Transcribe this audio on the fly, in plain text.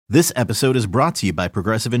This episode is brought to you by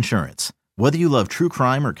Progressive Insurance. Whether you love true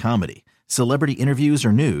crime or comedy, celebrity interviews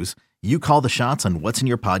or news, you call the shots on what's in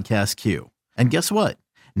your podcast queue. And guess what?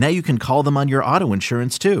 Now you can call them on your auto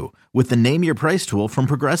insurance too with the Name Your Price tool from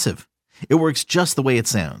Progressive. It works just the way it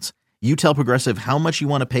sounds. You tell Progressive how much you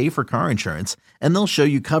want to pay for car insurance, and they'll show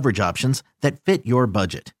you coverage options that fit your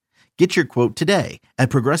budget. Get your quote today at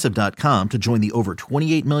Progressive.com to join the over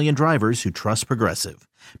 28 million drivers who trust Progressive.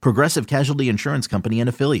 Progressive Casualty Insurance Company and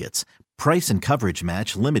Affiliates. Price and coverage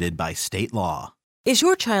match limited by state law. Is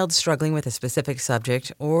your child struggling with a specific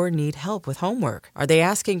subject or need help with homework? Are they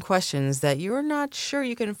asking questions that you're not sure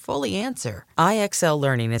you can fully answer? IXL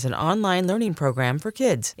Learning is an online learning program for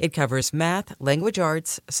kids. It covers math, language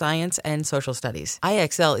arts, science, and social studies.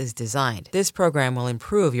 IXL is designed. This program will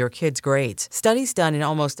improve your kids' grades. Studies done in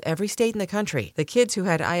almost every state in the country. The kids who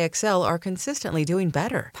had IXL are consistently doing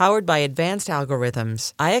better. Powered by advanced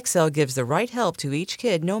algorithms, IXL gives the right help to each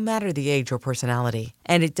kid no matter the age or personality.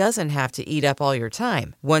 And it doesn't have to eat up all your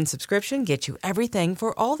time. One subscription gets you everything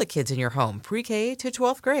for all the kids in your home, pre-K to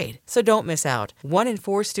 12th grade. So don't miss out. 1 in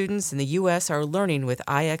 4 students in the U.S. are learning with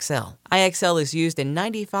IXL. IXL is used in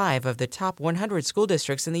 95 of the top 100 school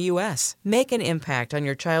districts in the U.S. Make an impact on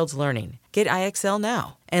your child's learning. Get IXL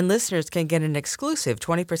now. And listeners can get an exclusive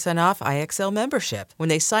 20% off IXL membership when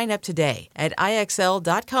they sign up today at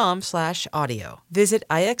IXL.com/audio. Visit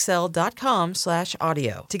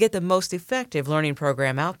IXL.com/audio to get the most effective learning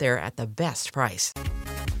program out there at the best price.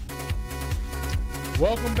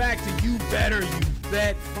 Welcome back to You Better You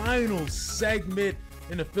Bet. Final segment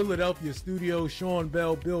in the Philadelphia studio. Sean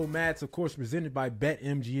Bell, Bill Matz, of course, presented by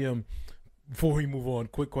BetMGM. Before we move on,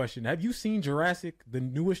 quick question. Have you seen Jurassic, the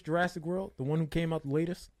newest Jurassic World, the one who came out the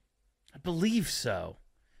latest? I believe so.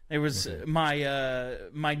 There was my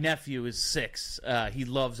nephew is 6. He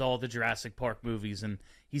loves all the Jurassic Park movies, and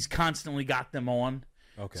he's constantly got them on.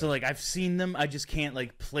 Okay. So, I've seen them. I just can't,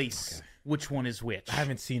 place which one is which. I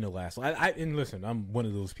haven't seen the last one. And listen, I'm one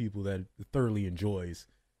of those people that thoroughly enjoys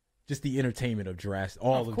just the entertainment of Jurassic,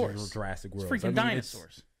 all of the Jurassic World. It's freaking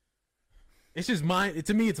dinosaurs. It's just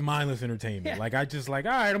to me, it's mindless entertainment. Yeah. I just all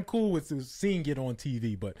right, I'm cool with seeing it on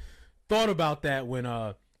TV, but thought about that when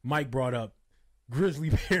Mike brought up grizzly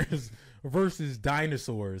bears versus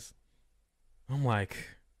dinosaurs. I'm like,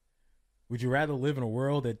 would you rather live in a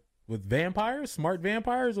world with vampires, smart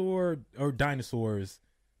vampires, or dinosaurs?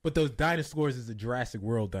 But those dinosaurs is the Jurassic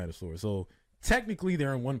World dinosaurs. So technically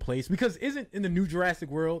they're in one place because isn't in the new Jurassic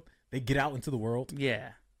World, they get out into the world? Yeah.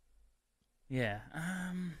 Yeah.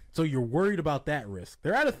 So you're worried about that risk.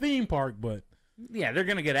 They're at a theme park, but... Yeah, they're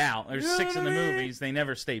going to get out. There's 6 in the movies. They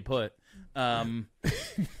never stay put. I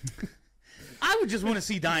would just want to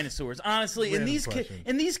see dinosaurs. Honestly, in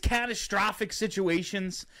these catastrophic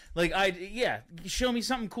situations, show me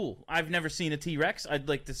something cool. I've never seen a T-Rex. I'd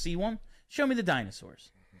like to see one. Show me the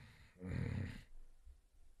dinosaurs.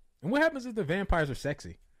 And what happens if the vampires are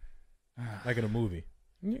sexy? Like in a movie?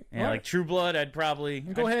 Yeah, like True Blood, I'd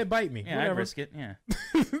go ahead, bite me. Yeah, I'd risk it. Yeah,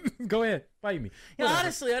 go ahead, bite me. Yeah,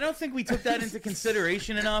 honestly, I don't think we took that into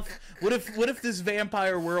consideration enough. What if this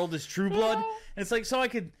vampire world is True Blood? And it's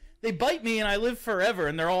they bite me and I live forever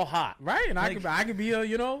and they're all hot, right? And I could be a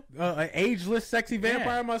ageless, sexy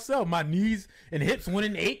vampire myself. My knees and hips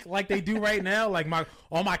wouldn't ache like they do right now.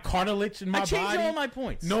 All my cartilage in my body. I changed all my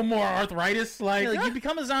points. No more arthritis. You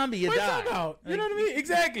become a zombie, you die. You know what I mean?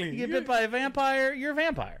 Exactly. You get bit by a vampire, you're a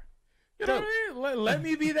vampire. You know what I mean? Let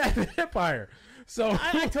me be that vampire. So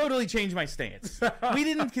I totally changed my stance. We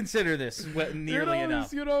didn't consider this nearly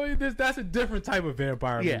enough. That's a different type of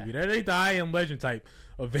vampire movie. That ain't the I Am Legend type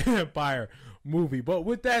of vampire movie. But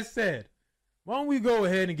with that said, why don't we go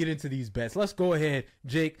ahead and get into these bets? Let's go ahead,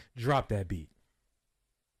 Jake, drop that beat.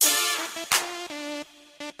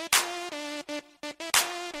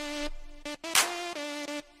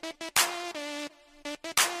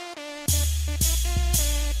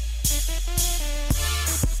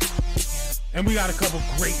 And we got a couple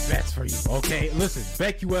great bets for you, okay? Listen,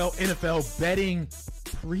 BetQL NFL betting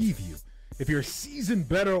preview. If you're a seasoned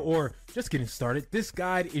bettor or just getting started, this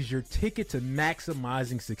guide is your ticket to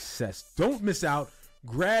maximizing success. Don't miss out.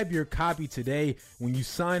 Grab your copy today when you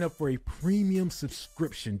sign up for a premium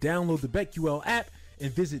subscription. Download the BetQL app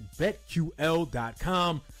and visit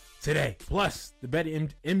BetQL.com today. Plus, the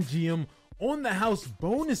BetMGM on the house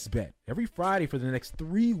bonus bet. Every Friday for the next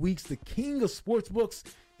 3 weeks, the king of sportsbooks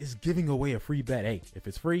is giving away a free bet. Hey, if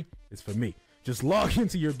it's free, it's for me. Just log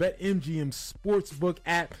into your BetMGM Sportsbook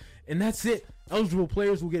app, and that's it. Eligible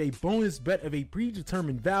players will get a bonus bet of a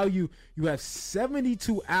predetermined value. You have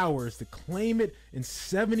 72 hours to claim it and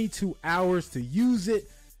 72 hours to use it.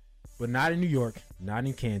 but not in New York, not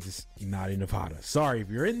in Kansas, not in Nevada. Sorry, if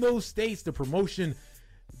you're in those states, the promotion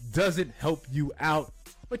doesn't help you out.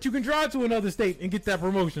 But you can drive to another state and get that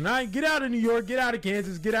promotion. All right, get out of New York, get out of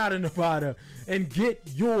Kansas, get out of Nevada, and get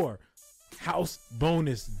your house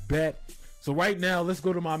bonus bet. So right now, let's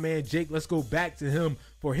go to my man Jake. Let's go back to him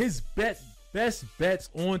for his best bets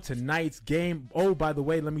on tonight's game. Oh, by the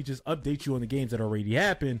way, let me just update you on the games that already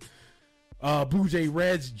happened. Blue Jay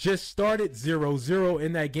Reds just started 0-0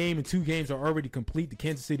 in that game, and 2 games are already complete. The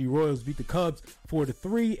Kansas City Royals beat the Cubs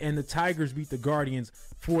 4-3, and the Tigers beat the Guardians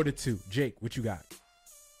 4-2. Jake, what you got?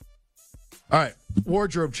 All right,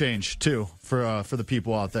 wardrobe change too for the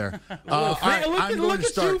people out there. Look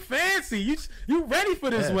at you, fancy. You ready for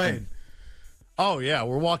this win? Oh yeah,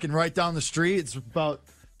 we're walking right down the street. It's about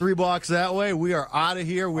 3 blocks that way. We are out of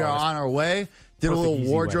here. We are on our way. Did a little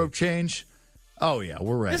wardrobe change. Oh yeah,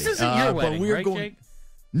 we're ready. This isn't your wedding, right, Jake?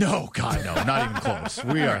 No, God, no, not even close.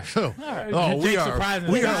 We are.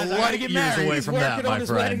 We are light years away from that, my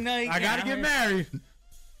friend. I gotta get married.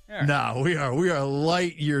 No, we are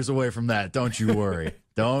light years away from that. Don't you worry.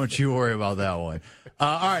 Don't you worry about that one.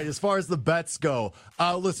 All right, as far as the bets go,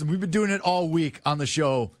 listen, we've been doing it all week on the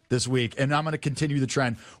show this week, and I'm going to continue the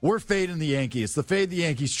trend. We're fading the Yankees. The fade the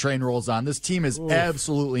Yankees train rolls on. This team is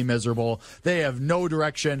absolutely miserable. They have no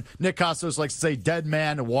direction. Nick Costos likes to say dead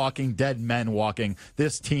man walking, dead men walking.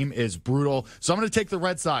 This team is brutal. So I'm going to take the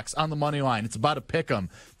Red Sox on the money line. It's about to pick them.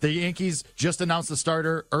 The Yankees just announced the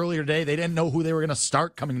starter earlier today. They didn't know who they were going to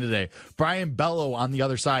start coming today. Brian Bello on the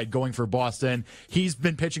other side going for Boston. He's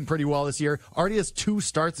been pitching pretty well this year. Already has 2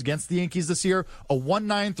 starts against the Yankees this year, a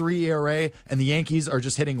 1.93 ERA, and the Yankees are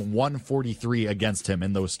just hitting 143 against him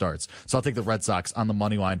in those starts. So I'll take the Red Sox on the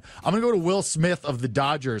money line. I'm going to go to Will Smith of the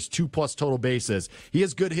Dodgers, 2+ total bases. He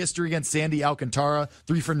has good history against Sandy Alcantara,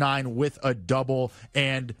 3 for 9 with a double,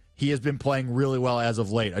 and he has been playing really well as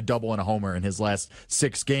of late, a double and a homer in his last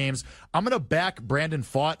 6 games. I'm going to back Brandon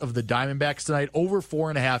Pfaadt of the Diamondbacks tonight, over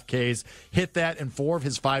 4.5 Ks. Hit that in 4 of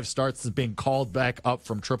his 5 starts since being called back up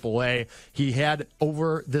from AAA. He had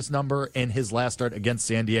over this number in his last start against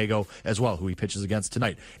San Diego as well, who he pitches against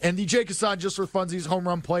tonight. And the Jake Hassan just for funsies home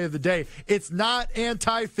run play of the day. It's not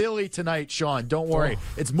anti-Philly tonight, Sean. Don't worry.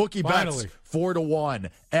 It's Mookie Betts. 4-1.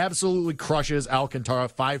 Absolutely crushes Alcantara.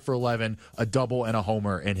 5 for 11, a double and a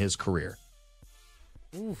homer in his career.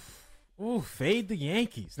 Fade the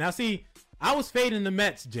Yankees. Now, see, I was fading the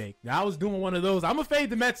Mets, Jake. I was doing one of those. I'm going to fade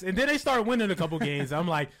the Mets, and then they start winning a couple games. I'm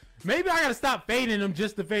like, maybe I got to stop fading them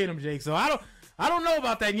just to fade them, Jake. So I don't know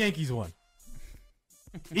about that Yankees one.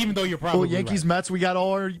 Even though you're probably Yankees, right. Mets, we got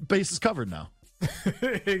all our bases covered now.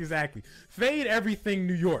 Exactly. Fade everything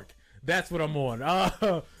New York. That's what I'm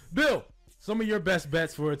on. Bill, some of your best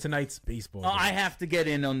bets for tonight's baseball game. I have to get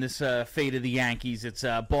in on this fate of the Yankees. It's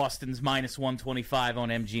Boston's -125 on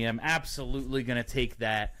MGM. Absolutely going to take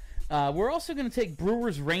that. We're also going to take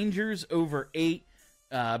Brewers Rangers over 8.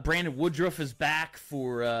 Brandon Woodruff is back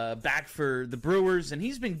for the Brewers, and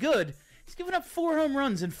he's been good. He's given up 4 home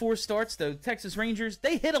runs in 4 starts, though. Texas Rangers,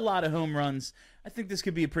 they hit a lot of home runs. I think this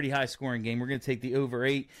could be a pretty high-scoring game. We're going to take the over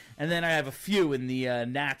 8. And then I have a few in the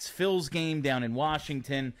Nats-Phils game down in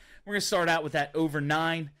Washington. We're going to start out with that over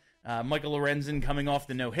 9. Michael Lorenzen coming off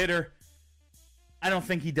the no-hitter. I don't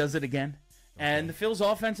think he does it again. Okay. And the Phils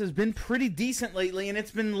offense has been pretty decent lately, and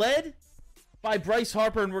it's been led by Bryce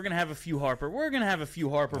Harper, and we're going to have a few Harper. We're going to have a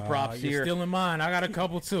few Harper props here. You're stealing mine. I got a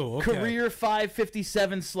couple, too. Okay. Career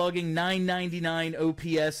 .557 slugging, .999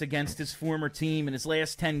 OPS against his former team. In his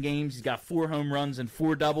last 10 games, he's got 4 home runs and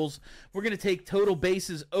 4 doubles. We're going to take total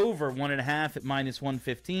bases over 1.5 at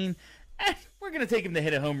 -115. We're going to take him to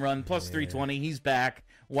hit a home run, plus 320. He's back.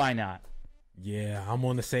 Why not? Yeah, I'm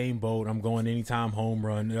on the same boat. I'm going anytime home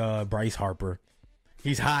run. Bryce Harper.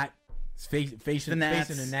 He's hot. He's facing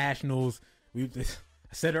the Nationals. I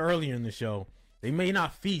said it earlier in the show. They may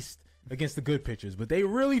not feast against the good pitchers, but they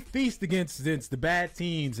really feast against the bad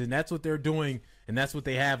teams, and that's what they're doing, and that's what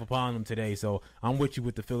they have upon them today. So I'm with you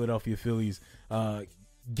with the Philadelphia Phillies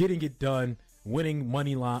getting it done, winning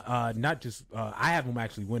money line. Not just I have them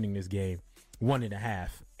actually winning this game 1.5,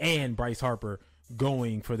 and Bryce Harper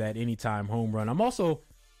going for that anytime home run. I'm gonna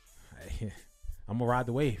ride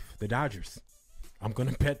the wave. The Dodgers. I'm going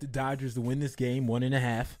to bet the Dodgers to win this game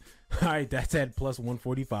 1.5. All right, that's at plus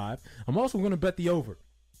 145. I'm also going to bet the over.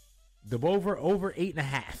 The over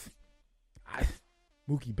 8.5.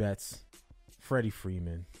 Mookie Betts, Freddie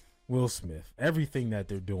Freeman, Will Smith, everything that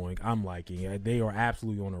they're doing, I'm liking. They are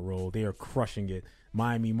absolutely on a roll. They are crushing it.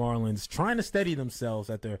 Miami Marlins trying to steady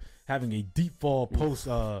themselves after having a deep fall post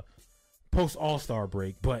All-Star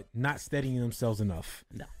break, but not steadying themselves enough.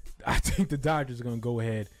 No. I think the Dodgers are going to go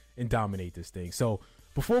ahead and dominate this thing. So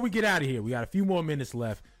before we get out of here, we got a few more minutes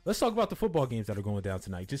left. Let's talk about the football games that are going down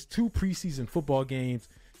tonight. Just 2 preseason football games.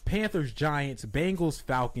 Panthers, Giants, Bengals,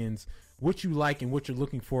 Falcons. What you like and what you're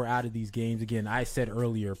looking for out of these games. Again, I said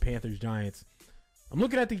earlier, Panthers, Giants. I'm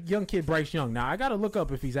looking at the young kid, Bryce Young. Now, I got to look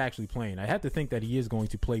up if he's actually playing. I have to think that he is going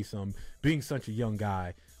to play some, being such a young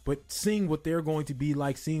guy. But seeing what they're going to be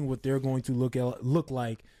like, seeing what they're going to look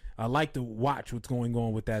like, I like to watch what's going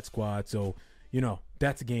on with that squad. So,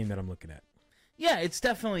 that's a game that I'm looking at. Yeah, it's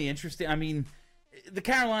definitely interesting. I mean, the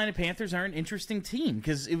Carolina Panthers are an interesting team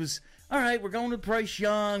because it was, all right, we're going with Bryce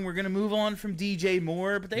Young. We're going to move on from DJ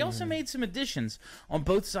Moore. But they also made some additions on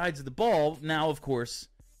both sides of the ball. Now, of course,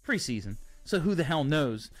 preseason. So who the hell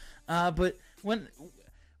knows? But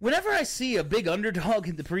whenever I see a big underdog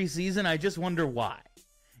in the preseason, I just wonder why.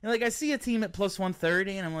 I see a team at plus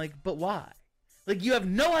 130, and I'm like, but why? You have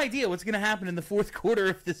no idea what's going to happen in the fourth quarter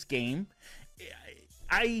of this game.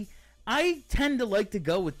 I tend to like to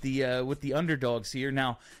go with the underdogs here.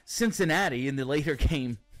 Now, Cincinnati in the later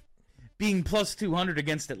game being plus 200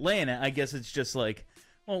 against Atlanta, I guess it's just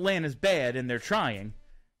Atlanta's bad and they're trying,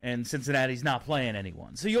 and Cincinnati's not playing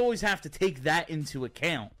anyone. So you always have to take that into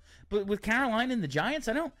account. But with Carolina and the Giants,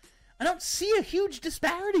 I don't see a huge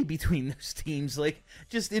disparity between those teams,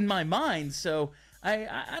 just in my mind. So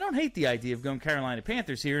I don't hate the idea of going Carolina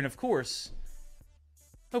Panthers here, and of course,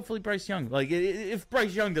 hopefully Bryce Young. If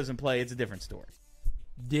Bryce Young doesn't play, it's a different story.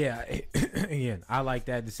 Yeah, again, I like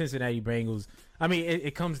that. The Cincinnati Bengals, I mean,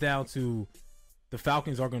 it comes down to the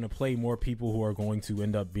Falcons are going to play more people who are going to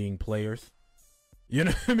end up being players. You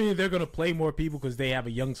know what I mean? They're going to play more people because they have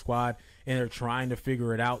a young squad and they're trying to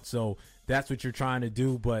figure it out. So that's what you're trying to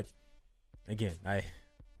do. But again, I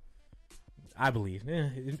believe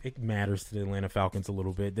it matters to the Atlanta Falcons a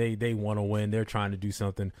little bit. They want to win. They're trying to do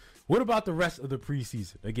something. What about the rest of the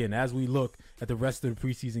preseason? Again, as we look at the rest of the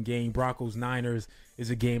preseason game, Broncos-Niners is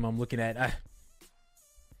a game I'm looking at.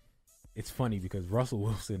 It's funny because Russell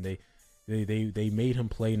Wilson, they made him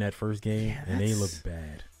play in that first game, and they looked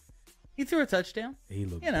bad. He threw a touchdown. He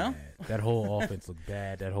looked bad. That whole offense looked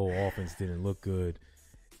bad. That whole offense didn't look good.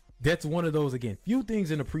 That's one of those, again, few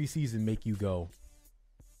things in the preseason make you go,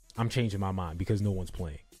 I'm changing my mind because no one's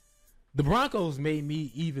playing. The Broncos made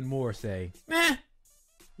me even more say,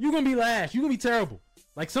 you're going to be last. You're going to be terrible.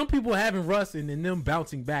 Some people having Russ and then them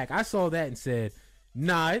bouncing back. I saw that and said,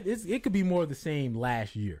 it could be more of the same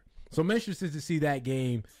last year. So I'm interested to see that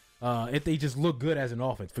game if they just look good as an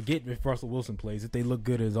offense. Forget if Russell Wilson plays. If they look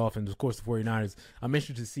good as offense, of course, the 49ers, I'm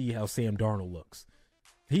interested to see how Sam Darnold looks.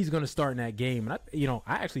 He's going to start in that game. And, I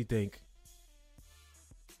actually think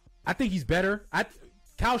he's better.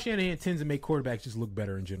 Kyle Shanahan tends to make quarterbacks just look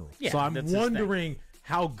better in general. Yeah, so I'm wondering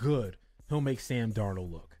how good he'll make Sam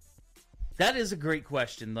Darnold look. That is a great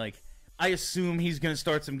question. I assume he's going to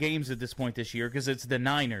start some games at this point this year because it's the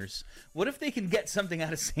Niners. What if they can get something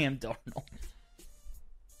out of Sam Darnold?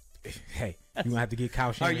 Hey, you're going to have to get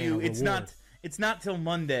Kyle Shanahan It's not till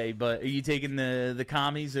Monday, but are you taking the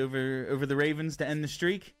commies over the Ravens to end the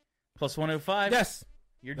streak? Plus 105? Yes.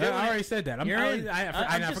 You're doing I already said that.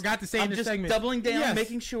 I forgot to say in this segment. Doubling down,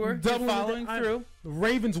 making sure you're following through. The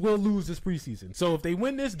Ravens will lose this preseason. So if they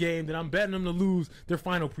win this game, then I'm betting them to lose their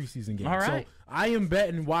final preseason game. All right. So I am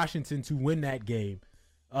betting Washington to win that game.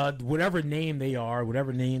 Whatever name they are,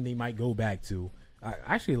 whatever name they might go back to. I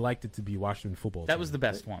actually liked it to be Washington football team. That was the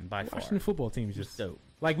best one by far. Washington football team is just dope.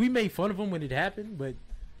 We made fun of them when it happened, but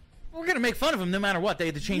we're gonna make fun of them no matter what. They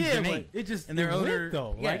had to change their name. It just and their owner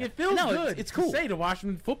though. Yeah. It feels good. It's cool. To say the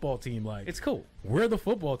Washington football team, it's cool. We're the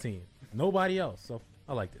football team. Nobody else. So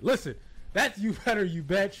I liked it. Listen, that's You Better You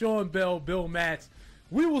Bet. Sean Bell, Bill Matz.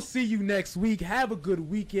 We will see you next week. Have a good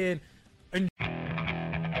weekend.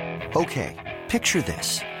 Okay, picture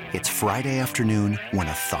this. It's Friday afternoon when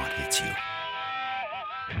a thought hits you.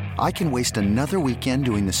 I can waste another weekend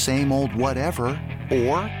doing the same old whatever,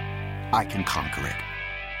 or I can conquer it.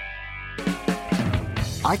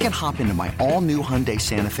 I can hop into my all-new Hyundai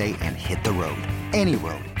Santa Fe and hit the road. Any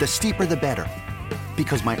road. The steeper, the better.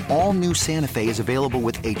 Because my all-new Santa Fe is available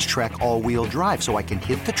with H-Track all-wheel drive, so I can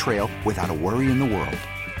hit the trail without a worry in the world.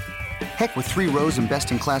 Heck, with 3 rows and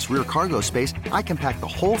best-in-class rear cargo space, I can pack the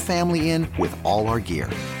whole family in with all our gear.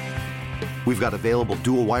 We've got available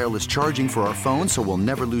dual wireless charging for our phones, so we'll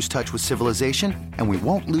never lose touch with civilization, and we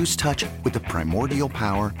won't lose touch with the primordial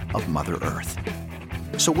power of Mother Earth.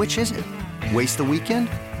 So which is it? Waste the weekend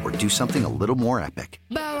or do something a little more epic?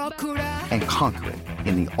 And conquer it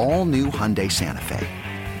in the all-new Hyundai Santa Fe.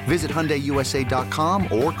 Visit HyundaiUSA.com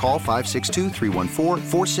or call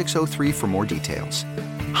 562-314-4603 for more details.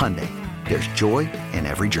 Hyundai, there's joy in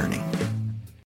every journey.